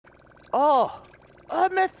Oh,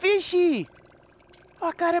 my fishy.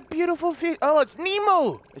 I got a beautiful fish. Oh, it's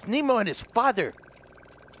Nemo. It's Nemo and his father.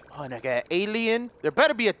 Oh, and I got an alien. There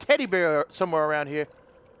better be a teddy bear somewhere around here.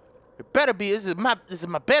 There better be. This is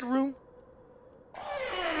my bedroom.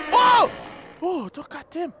 Oh! Oh,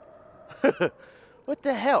 goddamn. What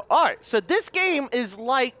the hell? All right, so this game is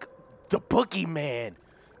like the Boogeyman.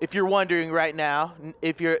 If you're wondering right now,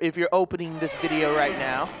 if you're opening this video right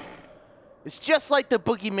now, it's just like the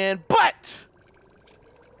Boogeyman, but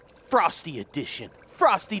Frosty edition.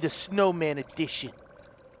 Frosty the Snowman edition.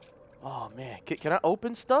 Oh, man. Can I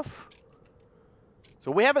open stuff? So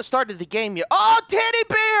we haven't started the game yet. Oh, teddy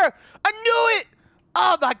bear! I knew it!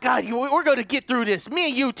 Oh, my God. We're going to get through this. Me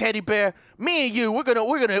and you, teddy bear. Me and you. We're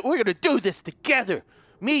gonna do this together.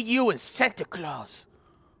 Me, you, and Santa Claus.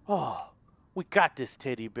 Oh, we got this,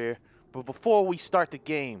 teddy bear. But before we start the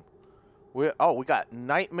game, we got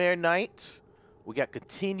Nightmare Night. We got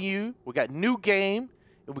Continue. We got New Game.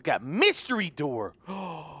 And we got Mystery Door.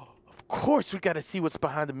 Oh. Of course, we got to see what's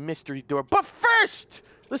behind the mystery door. But first,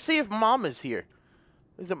 let's see if Mom is here.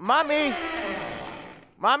 Is it Mommy?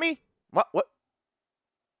 Mommy? What?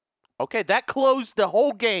 Okay, that closed the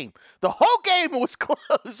whole game. The whole game was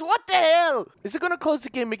closed. What the hell? Is it going to close the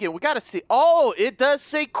game again? We got to see. Oh, it does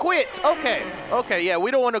say quit. Okay. Okay, yeah, we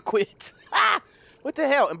don't want to quit. What the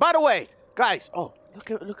hell? And by the way, guys, oh,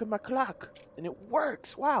 look at my clock. And it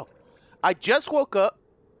works. Wow. I just woke up.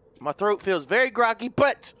 My throat feels very groggy,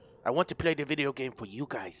 but I want to play the video game for you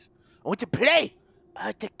guys. I want to play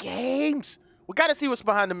the games. We got to see what's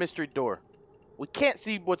behind the mystery door. We can't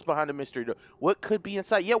see what's behind the mystery door. What could be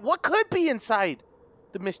inside? Yeah, what could be inside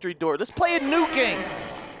the mystery door? Let's play a new game.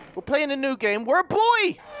 We're playing a new game. We're a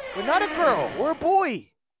boy. We're not a girl. We're a boy.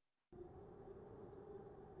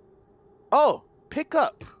 Oh, pick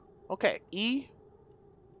up. Okay, E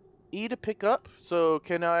to pick up. So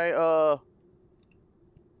can I,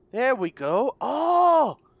 there we go.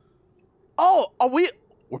 Oh,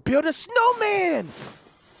 we're building a snowman.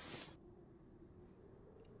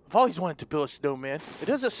 I've always wanted to build a snowman. It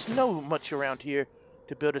doesn't snow much around here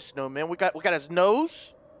to build a snowman. We got his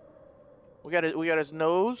nose. We got his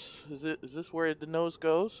nose. Is this where the nose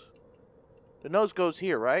goes? The nose goes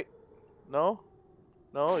here, right? No,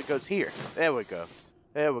 it goes here. There we go.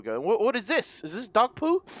 There we go. What is this? Is this dog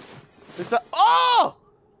poo? Oh!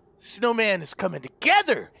 Snowman is coming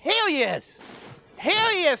together. Hell yes.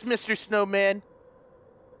 Hell yes, Mr. Snowman.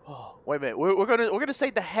 Oh, wait a minute. We're gonna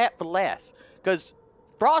save the hat for last, because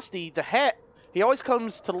Frosty, the hat, he always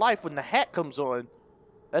comes to life when the hat comes on.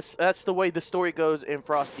 That's the way the story goes in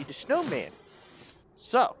Frosty the Snowman.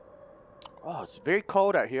 So, oh, it's very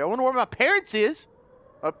cold out here. I wonder where my parents is.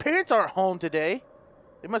 My parents aren't home today.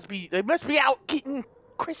 They must be out getting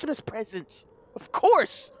Christmas presents. Of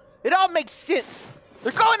course. It all makes sense.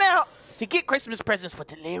 They're going out to get Christmas presents for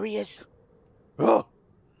Delirious. Oh,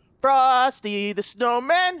 Frosty the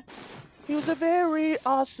Snowman. He was a very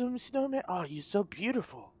awesome snowman. Oh, you're so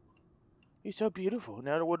beautiful. You're so beautiful.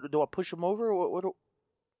 Now, do I push him over? Or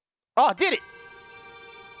oh, I did it.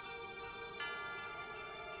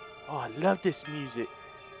 Oh, I love this music.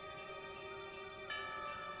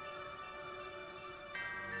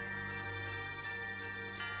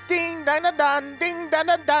 Ding dang a dun, ding dang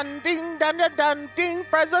a dun, ding dang a dun, ding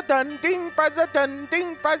fries a dun, ding fries a dun,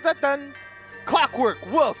 ding fries a dun. Clockwork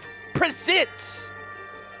Wolf presents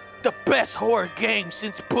the best horror game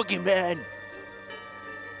since Boogeyman.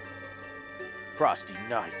 Frosty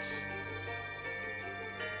Nights.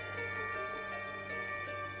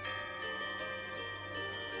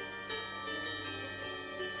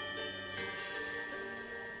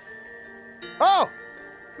 Oh,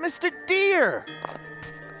 Mr. Deer.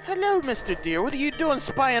 Hello, Mr. Deer. What are you doing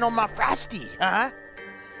spying on my Frosty, huh?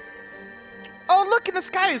 Oh, look in the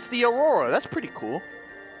sky. It's the aurora. That's pretty cool.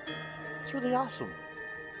 It's really awesome.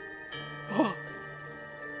 Oh,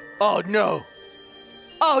 oh no.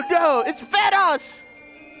 Oh, no. It's Vados.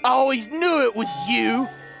 I always knew it was you.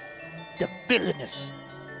 The villainous.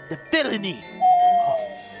 The villainy.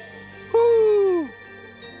 Oh. Woo.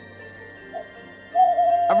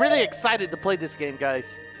 I'm really excited to play this game,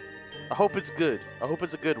 guys. I hope it's good. I hope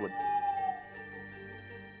it's a good one.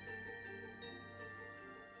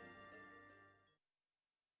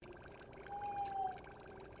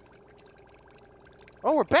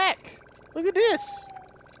 Oh, we're back. Look at this.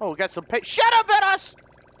 Oh, we got some paper. Shut up, Vados!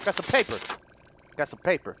 Got some paper. Got some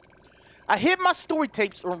paper. I hid my story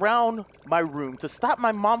tapes around my room to stop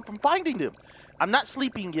my mom from finding them. I'm not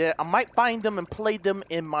sleeping yet. I might find them and play them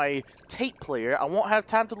in my tape player. I won't have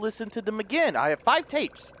time to listen to them again. I have 5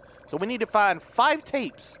 tapes. So we need to find 5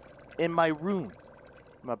 tapes in my room.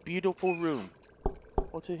 My beautiful room.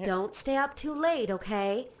 What's in here? Don't stay up too late,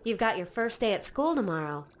 okay? You've got your first day at school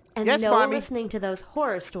tomorrow. And yes, no Mommy. listening to those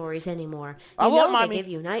horror stories anymore. I You won't, know they Mommy. give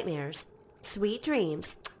you nightmares. Sweet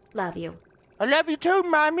dreams. Love you. I love you too,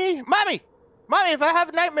 Mommy. Mommy! Mommy, if I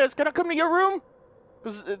have nightmares, can I come to your room?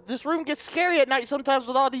 Because this room gets scary at night sometimes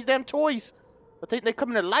with all these damn toys. I think they come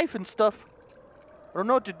into life and stuff. I don't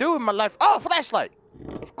know what to do in my life. Oh, flashlight!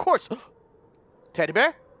 Of course. Teddy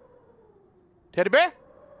bear? Teddy bear?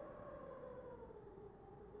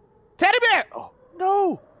 Teddy bear! Oh,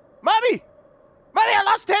 no! Mommy! Mommy, I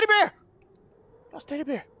lost Teddy bear! Lost Teddy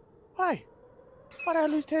bear. Why? Why did I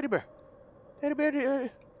lose Teddy bear? Teddy bear,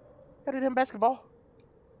 got a damn basketball.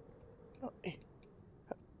 Oh,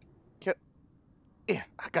 yeah,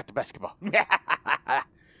 I got the basketball.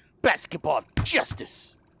 Basketball of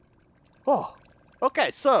justice. Oh,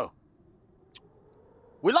 okay, so.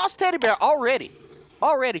 We lost Teddy bear already.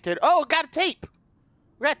 Teddy. Oh, got a tape.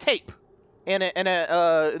 We got tape. And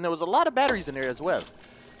there was a lot of batteries in there as well.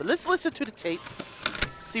 But let's listen to the tape.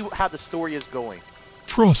 See how the story is going.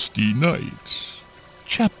 Frosty Nights,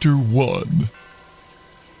 Chapter 1.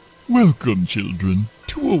 Welcome, children,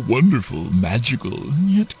 to a wonderful, magical,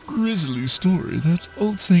 yet grisly story that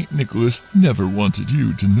old St. Nicholas never wanted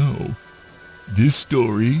you to know. This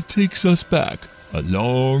story takes us back a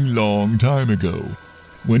long, long time ago,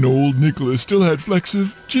 when old Nicholas still had flecks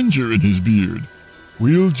of ginger in his beard.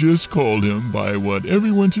 We'll just call him by what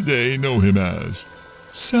everyone today know him as,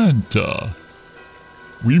 Santa.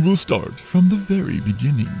 We will start from the very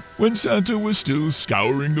beginning, when Santa was still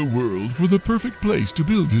scouring the world for the perfect place to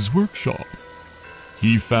build his workshop.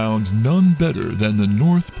 He found none better than the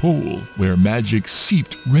North Pole, where magic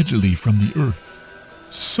seeped readily from the earth.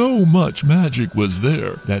 So much magic was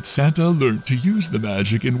there that Santa learnt to use the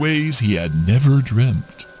magic in ways he had never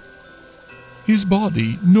dreamt. His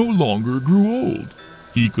body no longer grew old.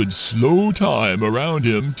 He could slow time around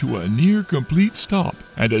him to a near complete stop,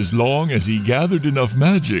 and as long as he gathered enough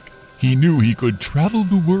magic, he knew he could travel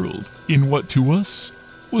the world in what to us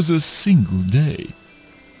was a single day.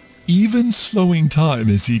 Even slowing time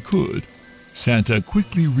as he could, Santa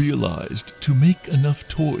quickly realized to make enough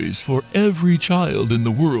toys for every child in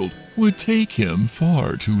the world would take him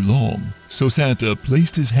far too long. So Santa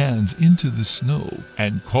placed his hands into the snow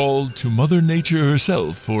and called to Mother Nature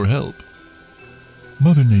herself for help.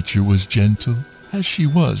 Mother Nature was gentle as she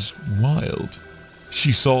was wild.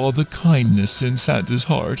 She saw the kindness in Santa's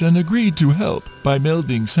heart and agreed to help by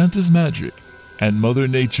melding Santa's magic and Mother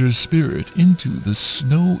Nature's spirit into the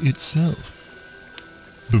snow itself.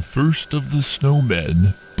 The first of the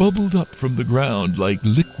snowmen bubbled up from the ground like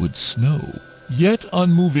liquid snow, yet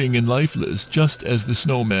unmoving and lifeless just as the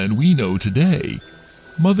snowman we know today.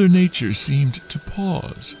 Mother Nature seemed to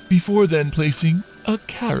pause before then placing a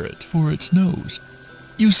carrot for its nose.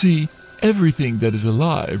 You see, everything that is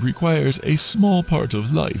alive requires a small part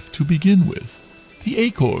of life to begin with. The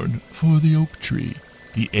acorn for the oak tree,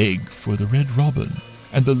 the egg for the red robin,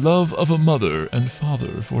 and the love of a mother and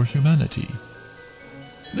father for humanity.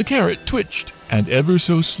 The carrot twitched, and ever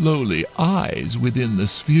so slowly eyes within the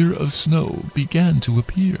sphere of snow began to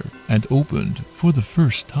appear, and opened for the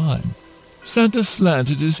first time. Santa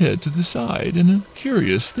slanted his head to the side in a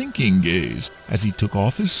curious thinking gaze as he took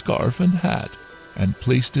off his scarf and hat and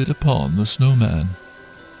placed it upon the snowman.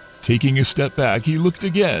 Taking a step back, he looked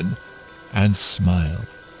again and smiled.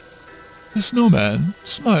 The snowman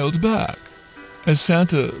smiled back. As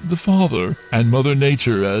Santa, the father, and Mother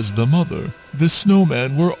Nature as the mother, the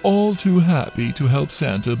snowmen were all too happy to help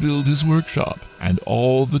Santa build his workshop and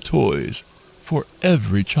all the toys for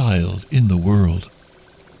every child in the world.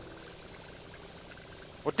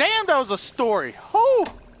 Well, damn, that was a story. Oh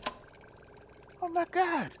my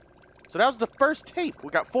God. So that was the first tape. We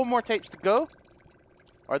got 4 more tapes to go.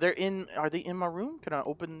 Are they in my room? Can I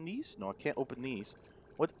open these? No, I can't open these.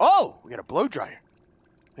 What? Oh, we got a blow dryer.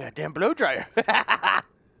 We got a damn blow dryer.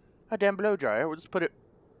 A damn blow dryer. We'll just put it.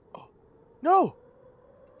 Oh, no.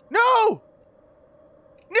 No.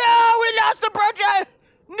 No, we lost the blow dryer.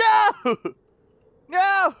 No.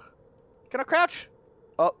 No. Can I crouch?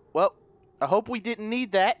 Oh, well, I hope we didn't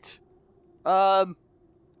need that.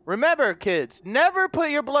 Remember, kids, never put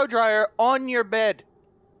your blow dryer on your bed,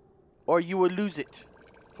 or you will lose it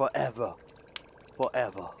forever.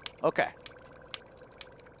 Forever. Okay.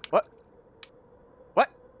 What? What?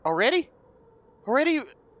 Already? Already?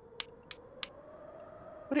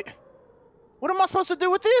 What am I supposed to do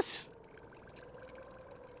with this?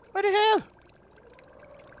 What the hell?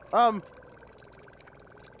 I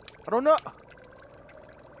don't know.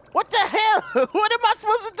 What the hell? What am I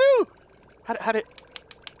supposed to do? How did...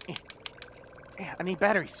 I need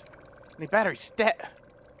batteries. I need batteries. Stat.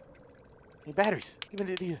 I Any batteries? Give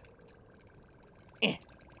me the...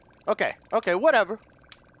 Okay, whatever.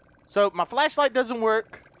 So my flashlight doesn't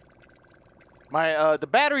work. My the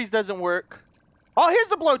batteries doesn't work. Oh, here's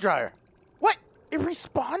the blow dryer. What? It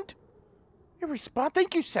respawned? It respawned?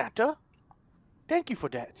 Thank you, Santa. Thank you for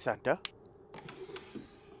that, Santa.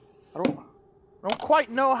 I don't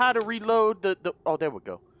quite know how to reload the oh, there we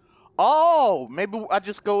go. Oh, maybe I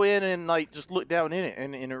just go in and like just look down in it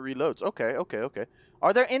and it reloads. Okay.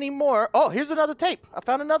 Are there any more? Oh, here's another tape. I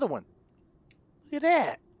found another one. Look at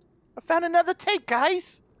that. I found another tape,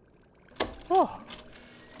 guys. Oh.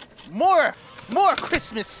 More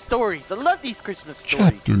Christmas stories. I love these Christmas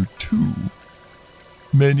stories. Chapter 2.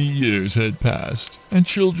 Many years had passed, and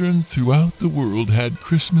children throughout the world had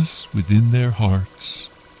Christmas within their hearts.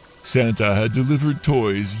 Santa had delivered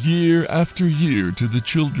toys year after year to the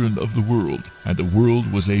children of the world, and the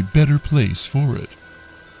world was a better place for it.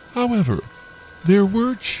 However, there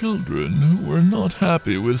were children who were not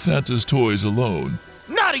happy with Santa's toys alone,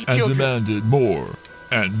 Naughty and children! demanded more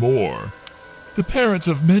and more. The parents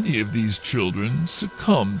of many of these children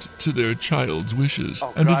succumbed to their child's wishes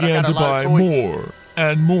and began to buy more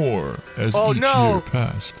and more as each year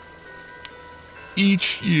passed.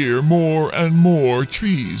 Each year, more and more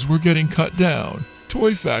trees were getting cut down.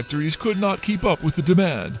 Toy factories could not keep up with the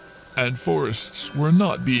demand, and forests were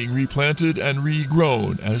not being replanted and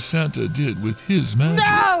regrown as Santa did with his magic.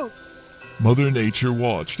 No! Mother Nature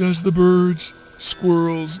watched as the birds,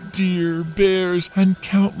 squirrels, deer, bears, and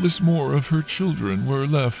countless more of her children were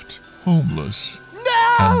left homeless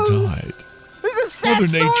and died. This is a sad Mother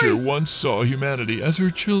story. Nature once saw humanity as her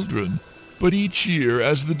children, but each year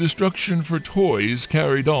as the destruction for toys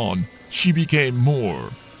carried on, she became more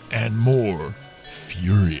and more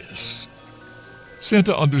furious.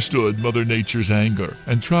 Santa understood Mother Nature's anger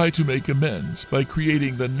and tried to make amends by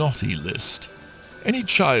creating the naughty list. Any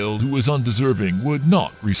child who was undeserving would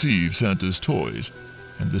not receive Santa's toys,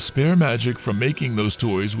 and the spare magic from making those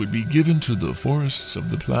toys would be given to the forests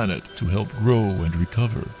of the planet to help grow and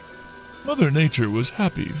recover. Mother Nature was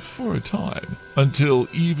happy for a time, until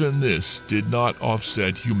even this did not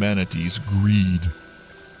offset humanity's greed.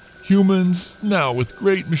 Humans, now with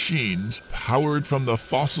great machines, powered from the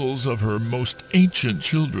fossils of her most ancient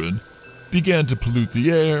children, began to pollute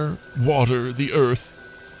the air, water, the earth.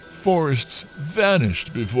 Forests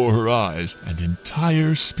vanished before her eyes, and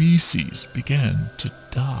entire species began to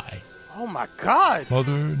die. Oh my God!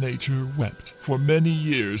 Mother Nature wept for many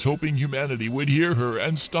years, hoping humanity would hear her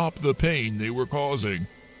and stop the pain they were causing.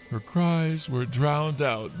 Her cries were drowned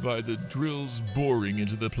out by the drills boring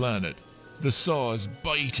into the planet, the saws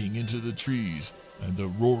biting into the trees, and the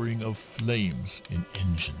roaring of flames in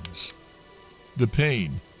engines. The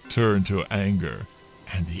pain turned to anger,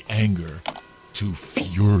 and the anger to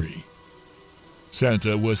fury.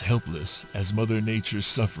 Santa was helpless as Mother Nature's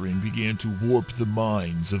suffering began to warp the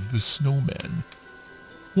minds of the snowmen.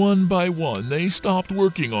 One by one, they stopped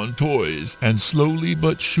working on toys and slowly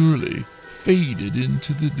but surely faded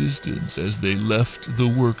into the distance as they left the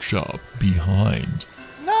workshop behind.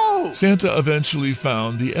 No! Santa eventually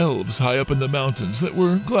found the elves high up in the mountains that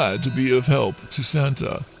were glad to be of help to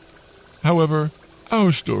Santa. However,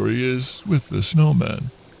 our story is with the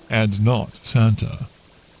snowman and not Santa.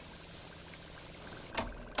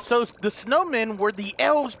 So the snowmen were the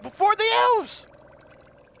elves before the elves!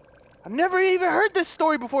 I've never even heard this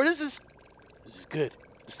story before. This is good.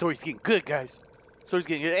 The story's getting good, guys. The story's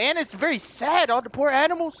getting good. And it's very sad, all the poor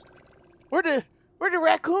animals. Where the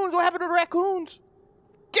raccoons? What happened to the raccoons?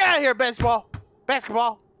 Get out of here,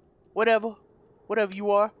 basketball. Whatever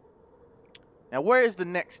you are. Now, where is the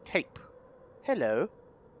next tape? Hello.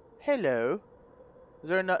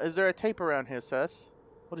 Is there a tape around here, sus?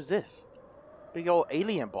 What is this? Big old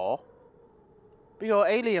alien ball.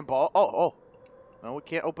 Oh. No, we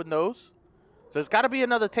can't open those. So there's got to be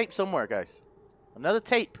another tape somewhere, guys. Another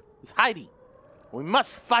tape is hiding. We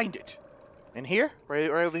must find it. In here? Right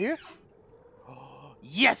over here? Oh,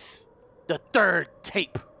 yes! The third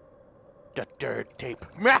tape.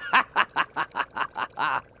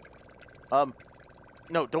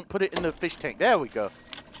 No, don't put it in the fish tank. There we go.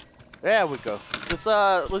 Let's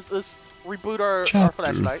reboot our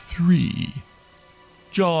flashlight. Chapter 3.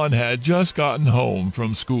 John had just gotten home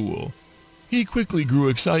from school. He quickly grew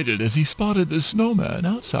excited as he spotted the snowman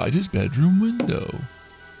outside his bedroom window.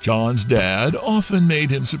 John's dad often made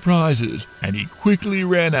him surprises, and he quickly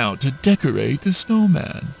ran out to decorate the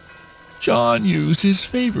snowman. John used his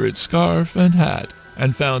favorite scarf and hat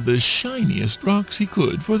and found the shiniest rocks he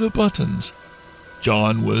could for the buttons.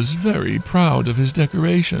 John was very proud of his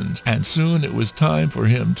decorations, and soon it was time for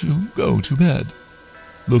him to go to bed.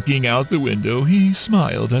 Looking out the window, he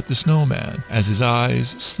smiled at the snowman as his eyes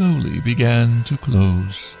slowly began to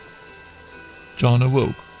close. John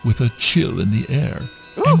awoke with a chill in the air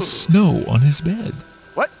and snow on his bed.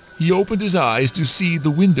 What? He opened his eyes to see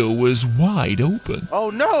the window was wide open. Oh,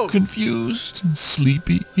 no! Confused and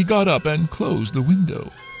sleepy, he got up and closed the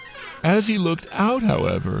window. As he looked out,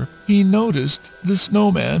 however, he noticed the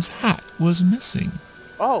snowman's hat was missing.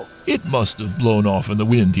 Oh. It must have blown off in the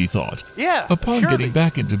wind, he thought. Yeah, Upon surely. getting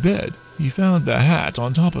back into bed, he found the hat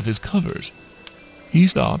on top of his covers. He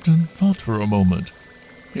stopped and thought for a moment.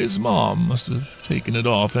 His mom must have taken it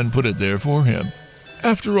off and put it there for him.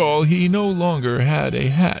 After all, he no longer had a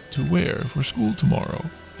hat to wear for school tomorrow,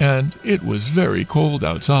 and it was very cold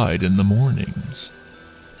outside in the mornings.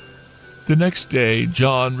 The next day,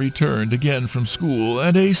 John returned again from school,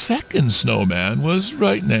 and a second snowman was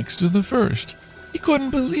right next to the first. He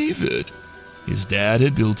couldn't believe it. His dad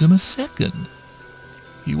had built him a second.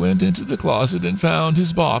 He went into the closet and found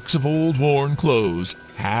his box of old worn clothes,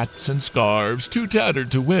 hats and scarves, too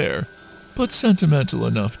tattered to wear, but sentimental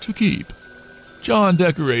enough to keep. John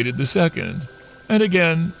decorated the second, and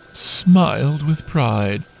again smiled with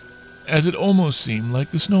pride, as it almost seemed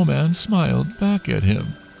like the snowman smiled back at him.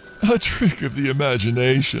 A trick of the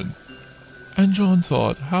imagination. And John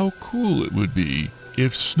thought how cool it would be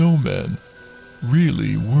if snowmen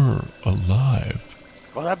really were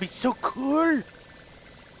alive. Oh, that'd be so cool.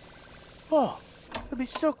 Oh, that'd be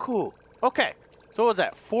so cool. Okay, so what was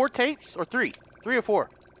that? 4 tapes or 3? 3 or 4?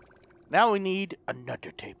 Now we need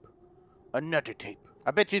another tape. Another tape.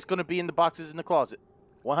 I bet you it's going to be in the boxes in the closet.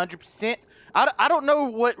 100%. I don't know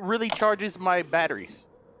what really charges my batteries.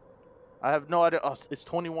 I have no idea. Oh, it's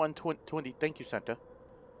 2120. Thank you, Santa.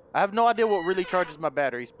 I have no idea what really charges my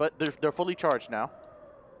batteries, but they're fully charged now.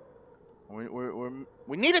 We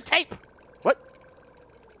need a tape. What?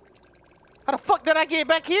 How the fuck did I get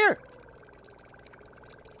back here?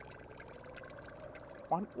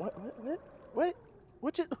 What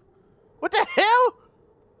the hell?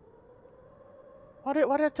 Why did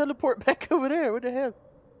I teleport back over there? What the hell?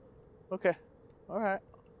 Okay. Alright.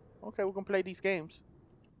 Okay, we're gonna play these games.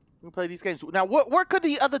 Now, where could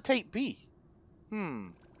the other tape be?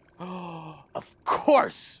 Oh, of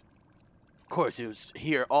course. Of course, it was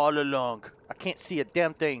here all along. I can't see a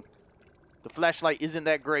damn thing. The flashlight isn't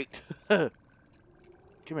that great. Come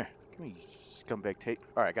here, you scumbag tape.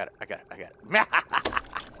 All right, I got it.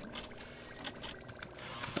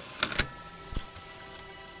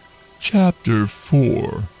 Chapter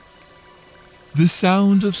 4. The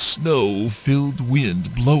sound of snow-filled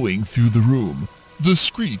wind blowing through the room. The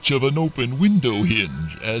screech of an open window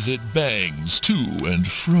hinge as it bangs to and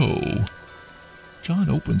fro. John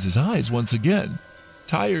opens his eyes once again,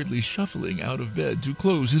 tiredly shuffling out of bed to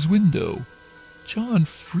close his window. John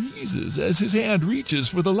freezes as his hand reaches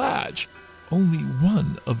for the latch. Only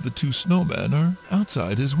one of the 2 snowmen are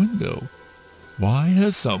outside his window. Why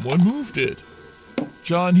has someone moved it?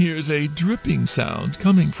 John hears a dripping sound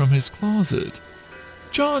coming from his closet.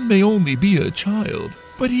 John may only be a child,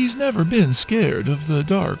 but he's never been scared of the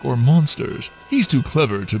dark or monsters. He's too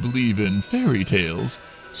clever to believe in fairy tales,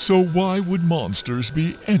 so why would monsters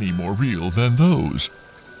be any more real than those?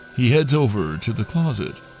 He heads over to the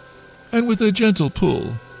closet, and with a gentle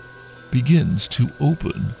pull, begins to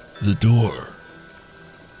open the door.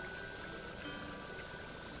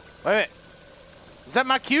 Wait a minute. Is that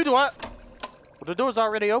my cue? Well, the door's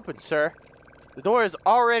already open, sir. The door is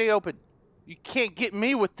already open. You can't get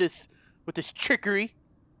me with this trickery.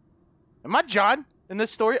 Am I John in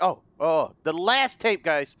this story? Oh, the last tape,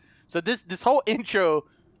 guys. So this whole intro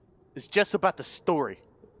is just about the story.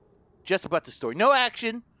 Just about the story. No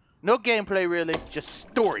action, no gameplay really, just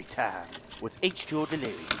story time with H2O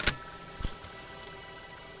Delirious.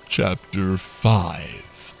 Chapter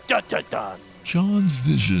 5. Dun dun dun. John's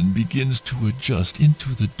vision begins to adjust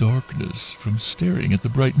into the darkness from staring at the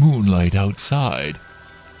bright moonlight outside.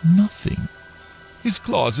 Nothing. His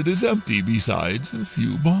closet is empty besides a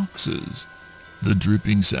few boxes. The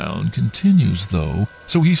dripping sound continues, though,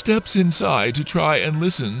 so he steps inside to try and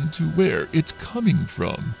listen to where it's coming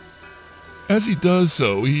from. As he does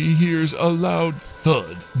so, he hears a loud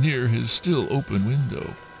thud near his still open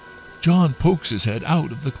window. John pokes his head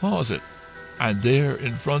out of the closet, and there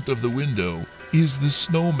in front of the window is the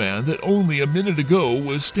snowman that only a minute ago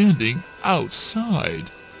was standing outside.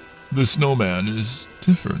 The snowman is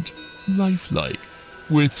different, lifelike,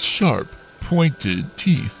 with sharp, pointed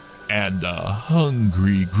teeth and a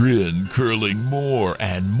hungry grin curling more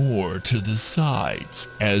and more to the sides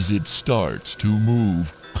as it starts to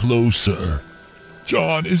move closer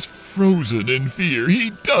John is frozen in fear.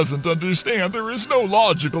 He doesn't understand. There is no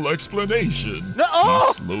logical explanation. No, oh,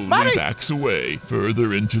 he slowly Marty! backs away,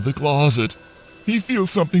 further into the closet. He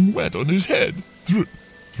feels something wet on his head. Drip,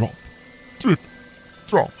 drop, drip,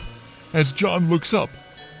 drop. As John looks up,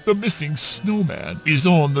 the missing snowman is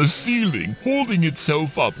on the ceiling, holding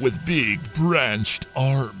itself up with big, branched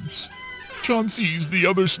arms. John sees the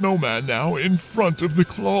other snowman now in front of the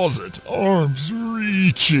closet, arms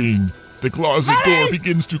reaching. The closet door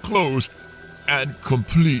begins to close, and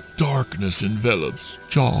complete darkness envelops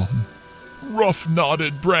John. Rough,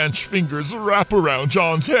 knotted branch fingers wrap around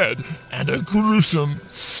John's head, and a gruesome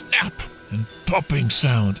snap and popping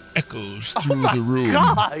sound echoes through the room.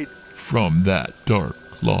 God. From that dark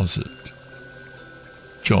closet.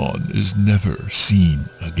 John is never seen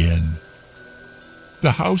again.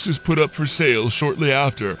 The house is put up for sale shortly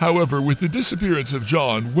after. However, with the disappearance of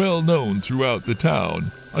John well known throughout the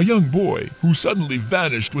town, a young boy who suddenly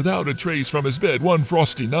vanished without a trace from his bed one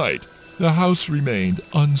frosty night, the house remained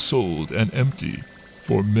unsold and empty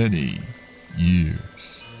for many years.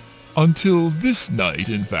 Until this night,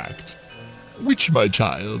 in fact, which, my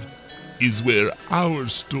child, is where our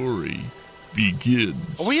story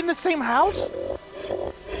begins. Are we in the same house?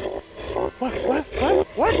 What?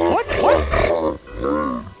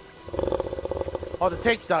 Oh, the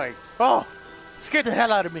tape's dying. Oh, scared the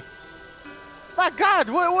hell out of me. My God,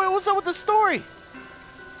 what's up with the story?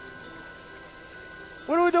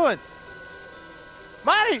 What are we doing?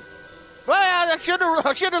 Marty! Well, I should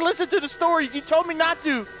have listened to the stories. You told me not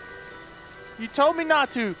to. You told me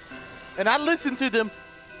not to. And I listened to them.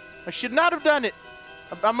 I should not have done it.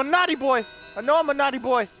 I'm a naughty boy. I know I'm a naughty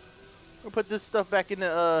boy. We'll put this stuff back in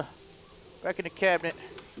the cabinet.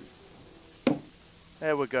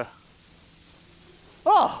 There we go.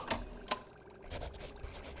 Oh!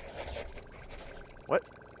 What?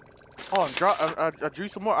 Oh, I drew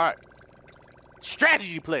some more. All right.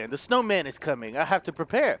 Strategy plan. The snowman is coming. I have to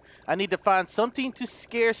prepare. I need to find something to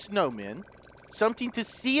scare snowmen, something to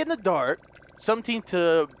see in the dark, something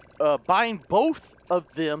to bind both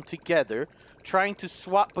of them together. Trying to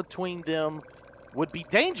swap between them would be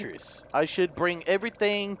dangerous. I should bring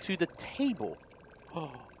everything to the table.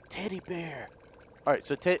 Oh, teddy bear. All right,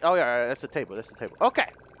 so oh yeah, that's the table. That's the table. Okay.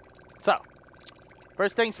 So,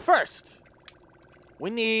 first things first.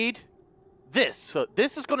 We need this. So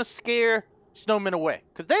this is going to scare snowmen away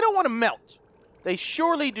because they don't want to melt. They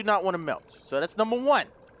surely do not want to melt. So that's number one.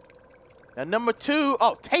 Now number two,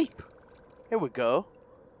 oh, tape. Here we go.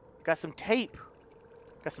 Got some tape.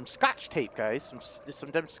 Got some scotch tape, guys.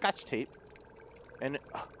 Some damn scotch tape. And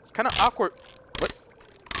it's kind of awkward.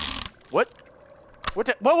 What?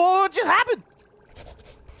 What just happened?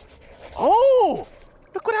 Oh!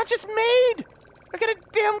 Look what I just made! I got a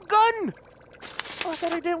damn gun! Oh, I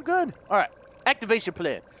got a damn gun. Alright, activation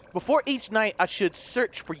plan. Before each night, I should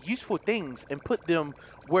search for useful things and put them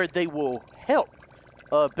where they will help.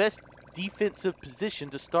 Best defensive position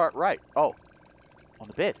to start right. Oh, on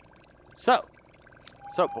the bed. So,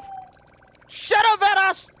 shut up,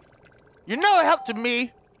 Vados! You're no help to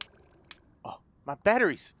me. Oh, my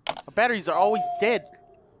batteries. My batteries are always dead.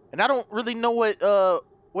 And I don't really know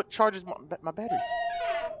what charges my batteries.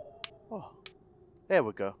 Oh, there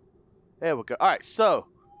we go. There we go. All right, so,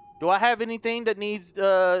 do I have anything that needs,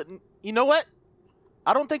 you know what?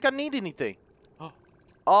 I don't think I need anything.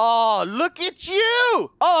 Oh, look at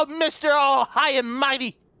you! Oh, Mr. All High and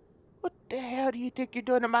Mighty. What the hell do you think you're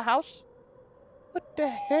doing in my house? What the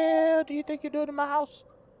hell do you think you're doing in my house?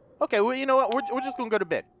 Okay, well, you know what? We're just going to go to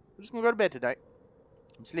bed. We're just going to go to bed tonight.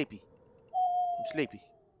 I'm sleepy.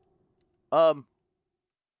 Oh,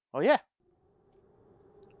 yeah.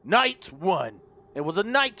 Night 1. It was a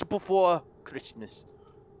night before Christmas.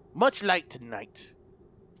 Much like tonight.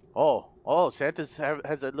 Oh, Santa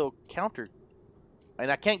has a little counter.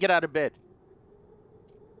 And I can't get out of bed.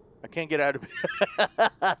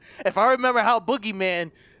 If I remember how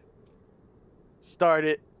Boogeyman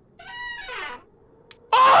started.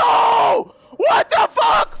 Oh! What the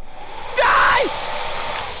fuck? Die!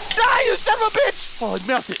 Die, you son of a bitch! Oh,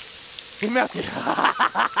 he melted.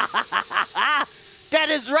 That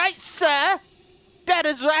is right, sir. That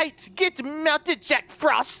is right. Get melted, Jack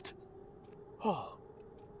Frost. Oh.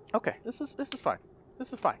 Okay, this is fine.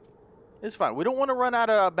 It's fine. We don't want to run out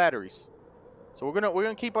of batteries. So we're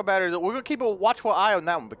gonna keep our batteries. We're gonna keep a watchful eye on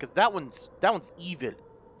that one because that one's evil.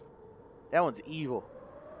 That one's evil.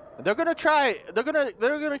 And they're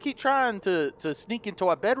gonna keep trying to sneak into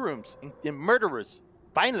our bedrooms and murder us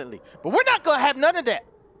violently. But we're not gonna have none of that.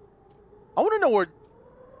 I want to know where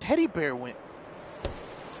Teddy Bear went.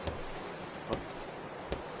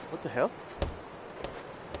 What the hell?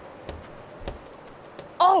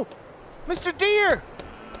 Mr. Deer!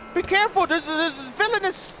 Be careful! There's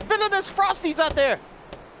villainous Frosties out there!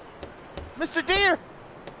 Mr. Deer!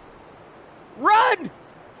 Run!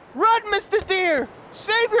 Run, Mr. Deer!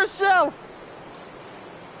 Save yourself!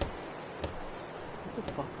 What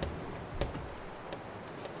the fuck?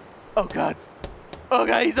 Oh god. Oh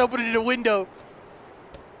god, he's opening the window.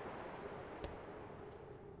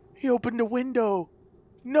 He opened the window.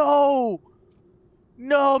 No!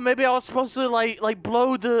 No, maybe I was supposed to like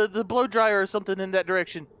blow the blow dryer or something in that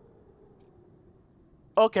direction.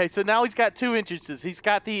 Okay, so now he's got two entrances. He's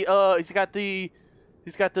got the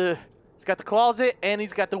closet and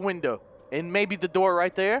he's got the window. And maybe the door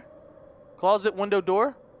right there. Closet, window,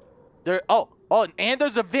 door. There and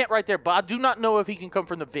there's a vent right there, but I do not know if he can come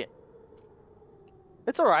from the vent.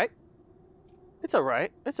 It's alright. It's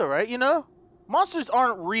alright. It's alright, you know? Monsters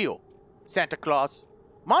aren't real, Santa Claus.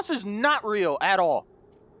 Monsters not real at all.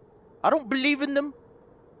 I don't believe in them.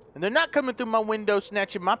 And they're not coming through my window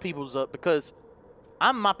snatching my peoples up because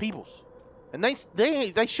I'm my peoples. And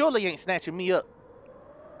they surely ain't snatching me up.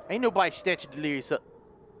 Ain't nobody snatching Delirious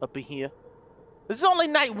up in here. This is only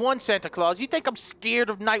night 1, Santa Claus. You think I'm scared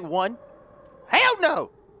of night 1? Hell no!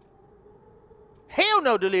 Hell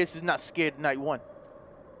no, Delirious is not scared of night 1.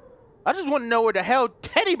 I just want to know where the hell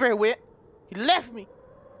Teddy Bear went. He left me.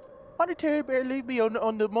 Why did Teddy Bear leave me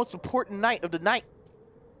on the most important night of the night?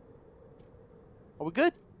 Are we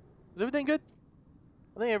good? Is everything good?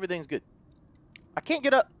 I think everything's good. I can't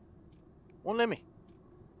get up. Won't let me.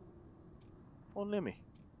 Won't let me.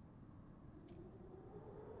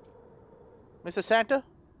 Mr. Santa?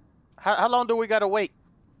 How long do we gotta wait?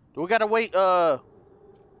 Do we gotta wait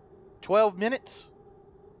 12 minutes?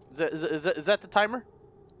 Is that the timer?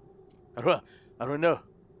 I don't know.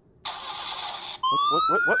 What?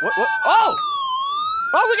 Oh!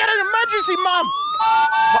 Oh, we got an emergency, Mom!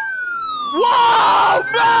 Whoa,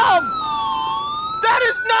 Mom! That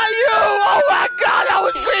is not you! Oh my God, that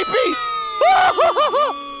was creepy!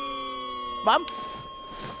 Mom?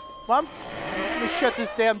 Mom? Let me shut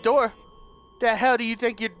this damn door. The hell do you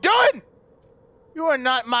think you're doing? You are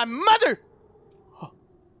not my mother! Oh,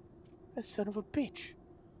 that son of a bitch.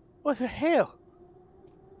 What the hell?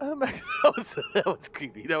 Oh my, that was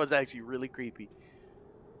creepy. That was actually really creepy.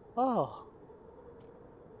 Oh.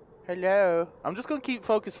 Hello. I'm just going to keep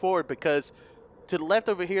focus forward because to the left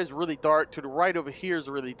over here is really dark. To the right over here is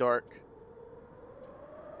really dark.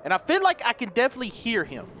 And I feel like I can definitely hear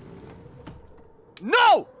him.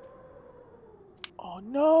 No! Oh,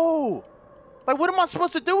 no. Like, what am I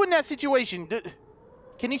supposed to do in that situation?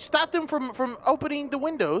 Can you stop them from opening the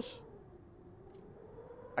windows?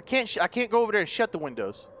 I can't go over there and shut the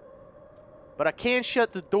windows. But I can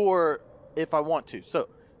shut the door if I want to. So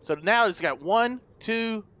now it's got 1,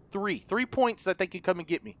 2, 3. 3 points that they can come and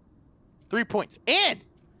get me. 3 points. And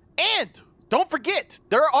don't forget,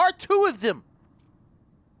 there are 2 of them.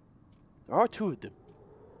 There are 2 of them.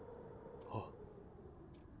 Oh.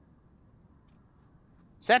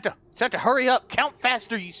 Santa, hurry up. Count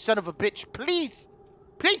faster, you son of a bitch. Please.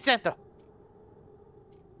 Please, Santa.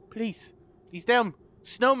 Please. These damn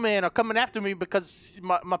Snowman are coming after me because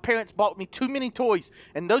my parents bought me too many toys.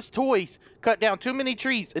 And those toys cut down too many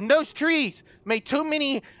trees. And those trees made too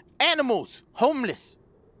many animals homeless.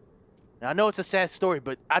 Now, I know it's a sad story,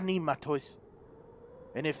 but I need my toys.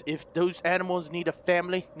 And if those animals need a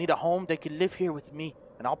family, need a home, they can live here with me.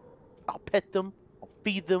 And I'll pet them. I'll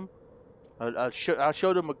feed them. I'll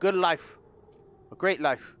show them a good life. A great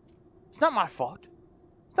life. It's not my fault.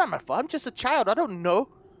 It's not my fault. I'm just a child. I don't know.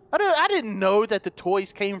 I didn't know that the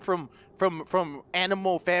toys came from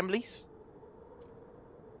animal families.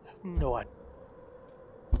 I have no idea.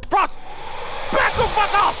 Frost! Back the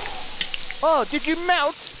fuck off! Oh, did you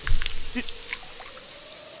melt?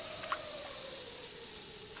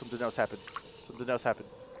 Something else happened. Something else happened.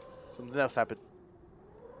 Something else happened.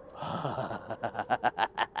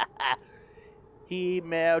 He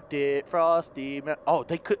melted. Frosty melted. Oh,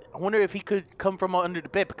 they could. I wonder if he could come from under the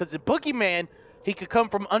bed because the boogeyman. He could come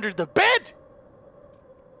from under the bed.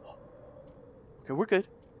 Okay, we're good.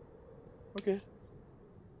 We're good.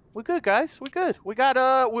 We're good, guys. We're good. We got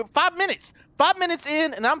we're 5 minutes. 5 minutes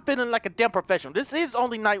in, and I'm feeling like a damn professional. This is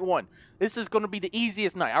only night 1. This is going to be the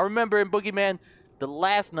easiest night. I remember in Boogeyman, the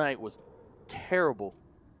last night was terrible.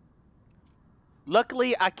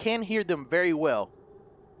 Luckily, I can hear them very well.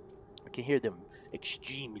 I can hear them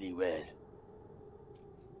extremely well.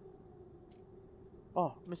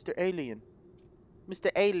 Oh, Mr. Alien.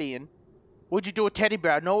 Mr. Alien. What'd you do with Teddy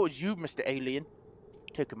Bear? I know it was you, Mr. Alien.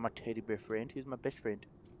 Taking my teddy bear friend. He's my best friend.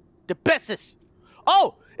 The bestest.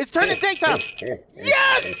 Oh, it's turning daytime.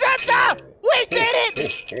 Yes, Santa! We did did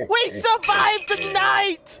it! We survived the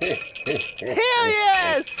night! Hell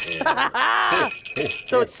yes!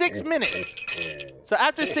 So it's 6 minutes. So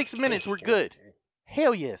after 6 minutes, we're good.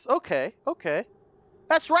 Hell yes. Okay, okay.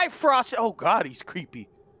 That's right, Frosty. Oh, God, he's creepy.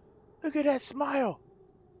 Look at that smile.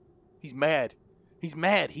 He's mad. He's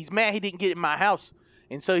mad. He's mad he didn't get in my house.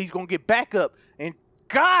 And so he's going to get back up. And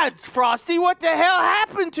God, Frosty, what the hell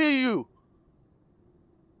happened to you?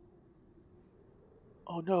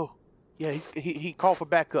 Oh, no. Yeah, he called for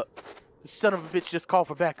backup. The son of a bitch just called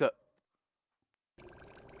for backup.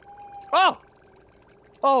 Oh!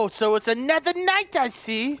 Oh, so it's another night, I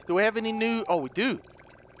see. Do we have any new... Oh, we do.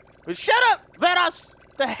 But shut up! Let us...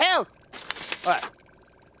 The hell? All right.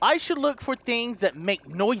 I should look for things that make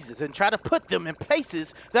noises and try to put them in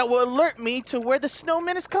places that will alert me to where the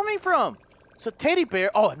snowman is coming from. So teddy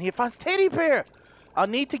bear... Oh, I need to find teddy bear. I'll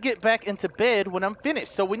need to get back into bed when I'm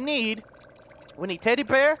finished. So we need teddy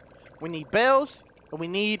bear, we need bells, and we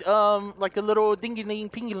need, like a little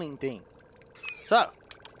dingy-ling-pingy-ling thing. So,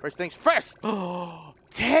 first things first. Oh,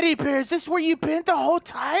 teddy bear, is this where you've been the whole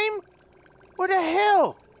time? Where the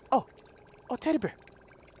hell? Oh, teddy bear.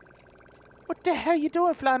 What the hell you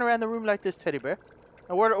doing flying around the room like this, teddy bear?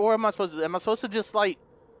 And where am I supposed to? Am I supposed to just like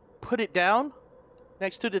put it down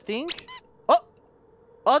next to the thing?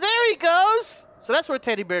 Oh, there he goes. So that's where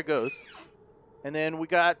teddy bear goes. And then we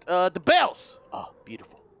got the bells. Oh,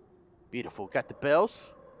 beautiful, beautiful. Got the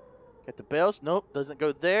bells. Got the bells. Nope, doesn't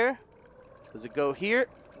go there. Does it go here?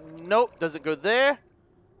 Nope, doesn't go there.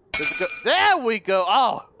 Does it go? There we go.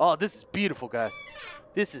 Oh, this is beautiful, guys.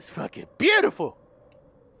 This is fucking beautiful.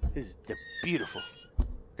 This is beautiful.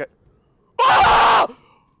 Okay. Oh!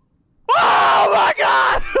 Oh my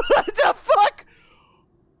God! What the fuck?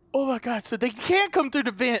 Oh my God! So they can't come through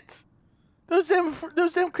the vents. Those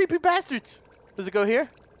damn creepy bastards. Does it go here?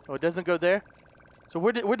 Oh, it doesn't go there. So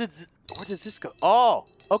where does this go? Oh,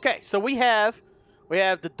 okay. So we have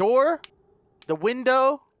the door, the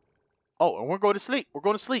window. Oh, and we're going to sleep. We're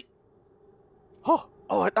going to sleep. Oh,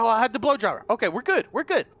 I had the blow dryer. Okay, we're good. We're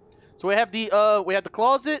good. So we have the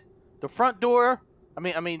closet, the front door.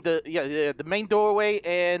 The main doorway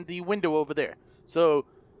and the window over there. So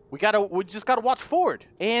we just gotta watch forward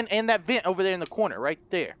and that vent over there in the corner right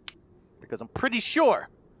there, because I'm pretty sure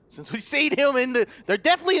since we seen him they're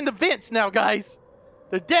definitely in the vents now, guys.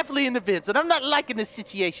 They're definitely in the vents, and I'm not liking this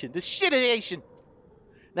situation, this shittation.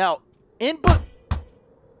 Now,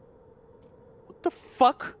 what the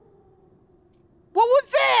fuck? What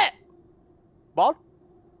was that? Ball?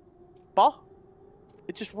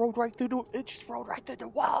 It just rolled right through the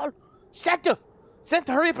wall. Santa,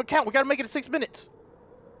 hurry up and count. We gotta make it in 6 minutes.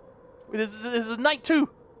 This is night 2.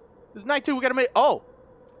 This is night 2. We gotta make. Oh,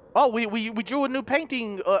 we drew a new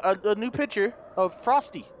painting, a new picture of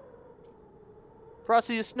Frosty.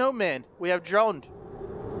 Frosty the Snowman. We have drawn.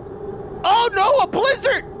 Oh no, a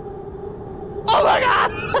blizzard! Oh my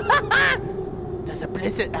God! There's a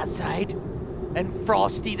blizzard outside, and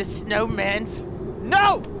Frosty the Snowman's.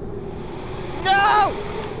 No! No!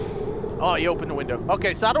 Oh, you opened the window.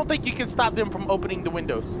 Okay, so I don't think you can stop them from opening the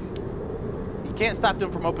windows. You can't stop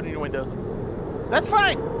them from opening the windows. That's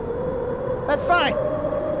fine. That's fine.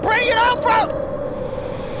 Bring it on, bro!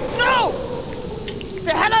 No! Get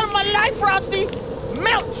the hell out of my life, Frosty!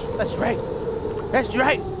 Melt! That's right. That's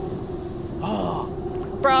right.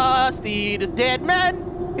 Oh, Frosty, this dead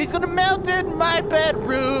man, he's gonna melt in my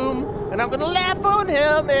bedroom. And I'm gonna laugh on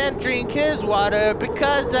him and drink his water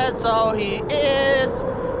because that's all he is.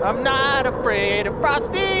 I'm not afraid of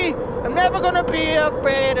Frosty. I'm never gonna be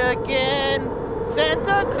afraid again.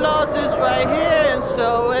 Santa Claus is right here and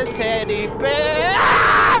so is Teddy Bear.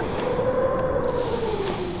 Ah!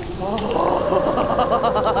 Oh.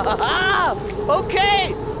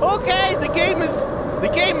 Okay, the game is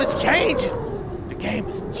changing. The game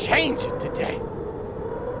is changing today.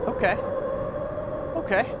 Okay.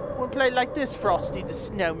 We'll play like this, Frosty the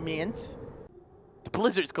Snowman's. The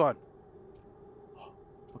blizzard's gone.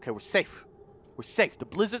 Okay, we're safe. We're safe. The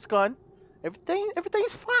blizzard's gone.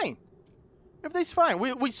 Everything's fine. Everything's fine.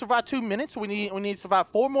 We survived 2 minutes. We need to survive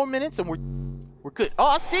 4 more minutes, and we're good. Oh,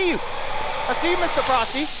 I see you. I see you, Mr.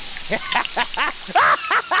 Frosty.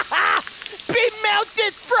 Be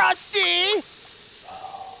melted, Frosty.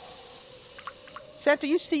 Santa,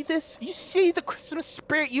 you see this? You see the Christmas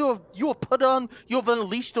spirit you have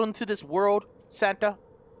unleashed onto this world, Santa?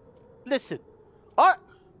 Listen,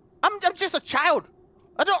 I'm just a child.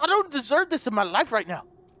 I don't deserve this in my life right now.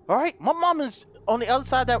 All right, my mom is on the other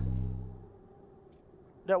side of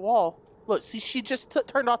that wall. Look, see, she just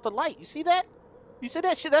turned off the light. You see that? You see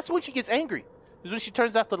that? That's when she gets angry. Is when she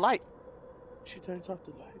turns off the light. She turns off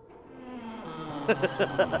the light.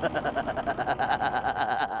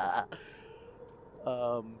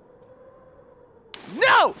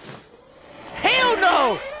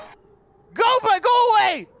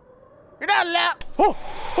 Oh!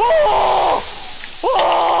 Oh!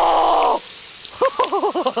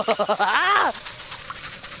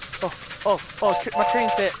 Oh!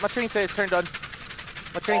 My train set is turned on.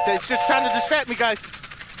 My train set is just trying to distract me, guys.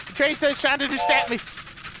 The train set is trying to distract me.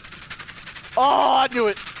 Oh, I knew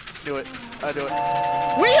it. I knew it.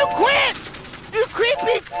 Will you quit? You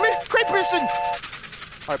creepy person.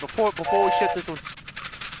 All right, before we shut this one,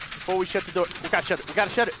 before we shut the door, we gotta shut it. We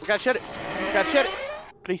gotta shut it.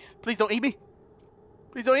 Please don't eat me.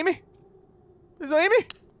 Please don't eat me. I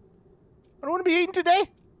don't want to be eaten today.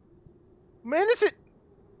 I'm innocent.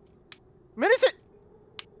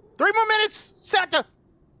 3 more minutes, Santa.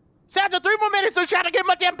 3 more minutes. I'm trying to get in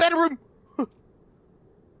my damn bedroom.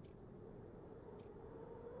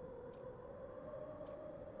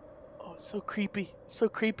 Oh, it's so creepy. It's so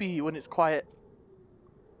creepy when it's quiet.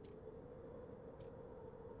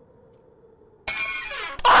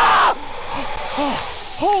 Ah! Oh,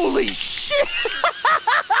 holy shit!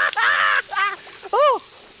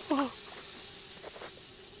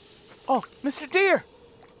 Oh, Mr. Deer!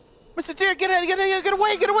 Mr. Deer, get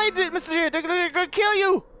away, Mr. Deer! They're gonna kill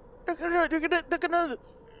you! They're gonna.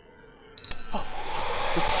 Oh,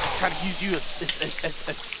 I'm trying to use you as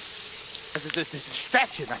a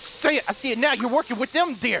distraction. I see it now. You're working with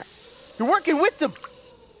them, Deer. You're working with them.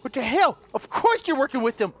 What the hell? Of course you're working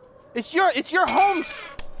with them. It's your homes.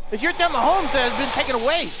 It's your damn homes that has been taken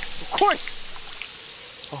away. Of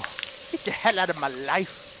course. Oh, get the hell out of my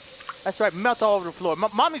life. That's right, melt all over the floor.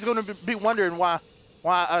 Mommy's gonna be wondering why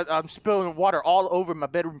I'm spilling water all over my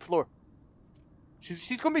bedroom floor.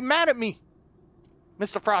 She's gonna be mad at me,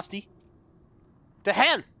 Mr. Frosty. The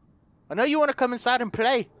hell! I know you want to come inside and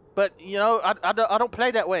play, but you know I don't play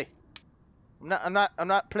that way. I'm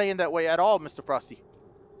not playing that way at all, Mr. Frosty.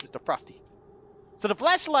 So the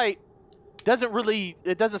flashlight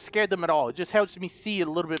doesn't scare them at all. It just helps me see a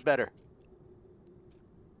little bit better.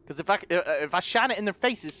 Because if I shine it in their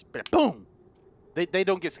faces, boom, they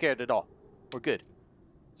don't get scared at all. We're good.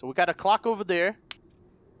 So we got a clock over there.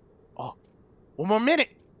 Oh, 1 more minute.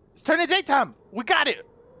 It's turning daytime. We got it.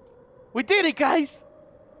 We did it, guys.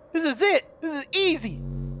 This is it. This is easy.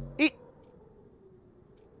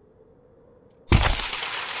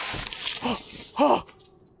 Oh.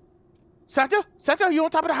 Santa, are you on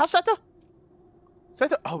top of the house, Santa?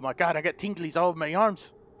 Oh my God, I got tinglies all over my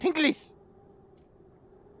arms. Tinglies.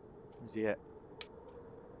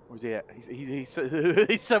 Where's he at?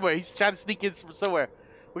 He's somewhere. He's trying to sneak in from somewhere.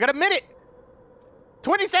 We got a minute.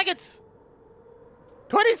 20 seconds.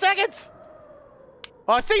 20 seconds.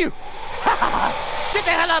 Oh, I see you. Get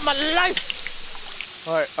the hell out of my life.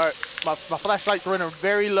 All right. My flashlight's running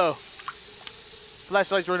very low.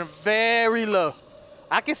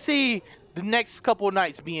 I can see the next couple of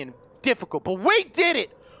nights being difficult, but we did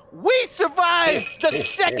it. We survived the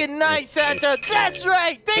second night, Santa. That's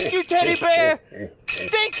right. Thank you, Teddy Bear.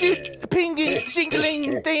 Thank you, pinging,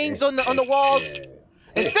 jingling things on the walls.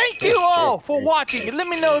 And thank you all for watching. And let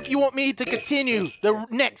me know if you want me to continue the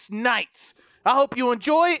next nights. I hope you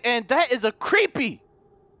enjoy. And that is a creepy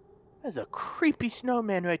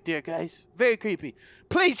snowman right there, guys. Very creepy.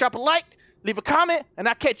 Please drop a like, leave a comment, and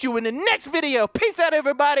I'll catch you in the next video. Peace out,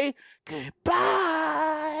 everybody.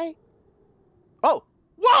 Goodbye. Oh.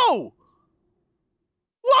 Whoa!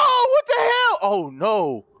 What the hell?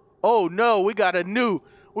 Oh no, we got a new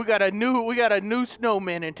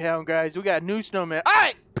snowman in town, guys. We got a new snowman. All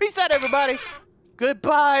right, peace out, everybody.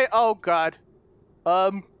 Goodbye. Oh God.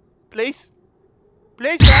 Please,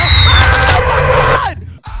 now. Oh my God!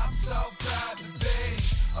 I'm so proud to be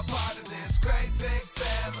a part of this great big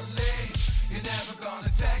family. You're never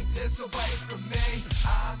gonna take this away from me.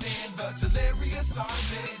 I'm in the Delirious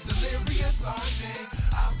Army.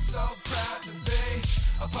 I'm so proud to be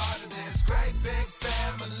a part of this great big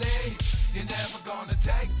family. You're never gonna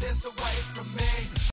take this away from me.